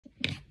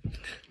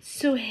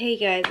So hey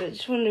guys, I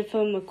just wanted to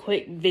film a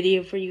quick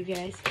video for you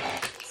guys.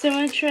 So I'm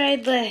going to try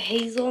the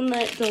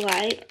Hazelnut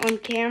Delight on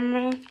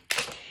camera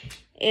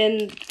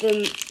and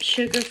the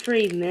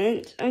sugar-free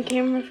mint on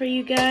camera for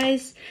you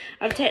guys.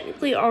 I've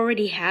technically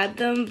already had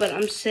them, but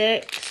I'm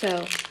sick,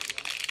 so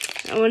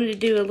I wanted to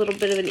do a little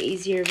bit of an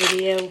easier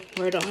video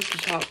where I don't have to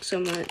talk so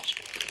much.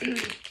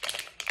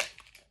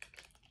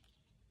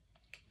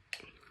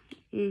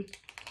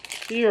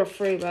 These are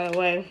free, by the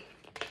way.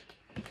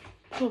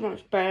 So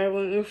much better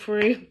when they're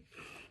free.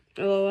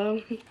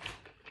 LOL.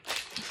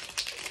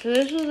 So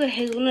this was a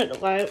Hazelnut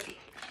Delight.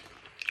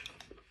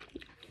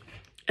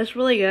 It's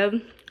really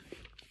good.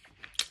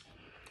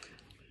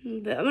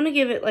 But I'm gonna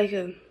give it like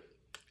a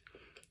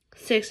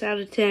 6 out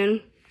of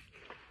 10.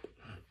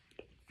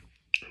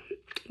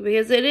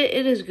 Because it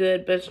is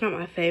good, but it's not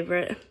my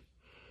favorite.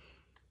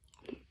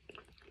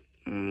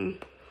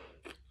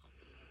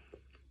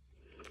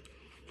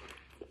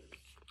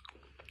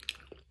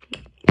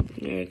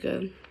 Very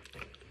good.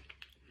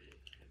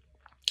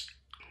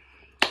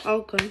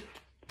 Okay.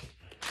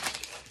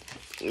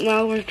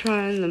 Now we're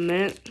trying the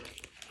mint.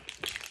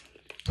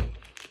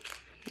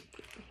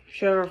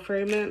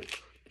 Sugar-free mint.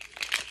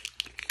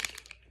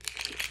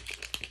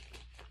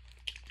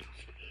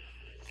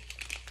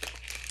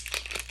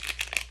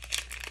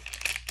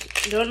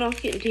 Don't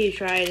knock it until you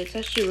try it. It's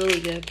actually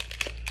really good.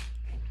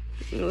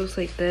 It looks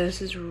like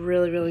this. It's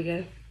really, really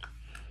good.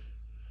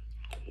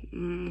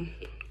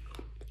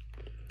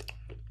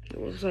 It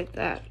looks like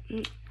that.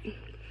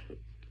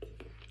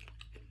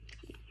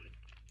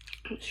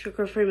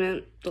 Sugar-free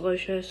mint.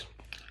 Delicious.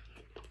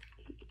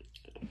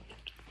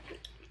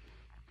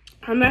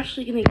 I'm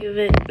actually going to give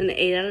it an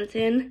 8 out of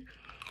 10.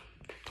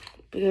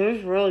 Because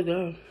it's really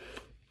good.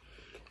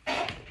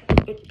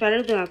 It's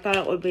better than I thought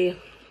it would be.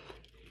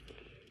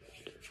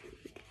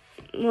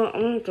 Well,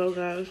 I'm going to go,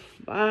 guys.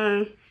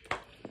 Bye.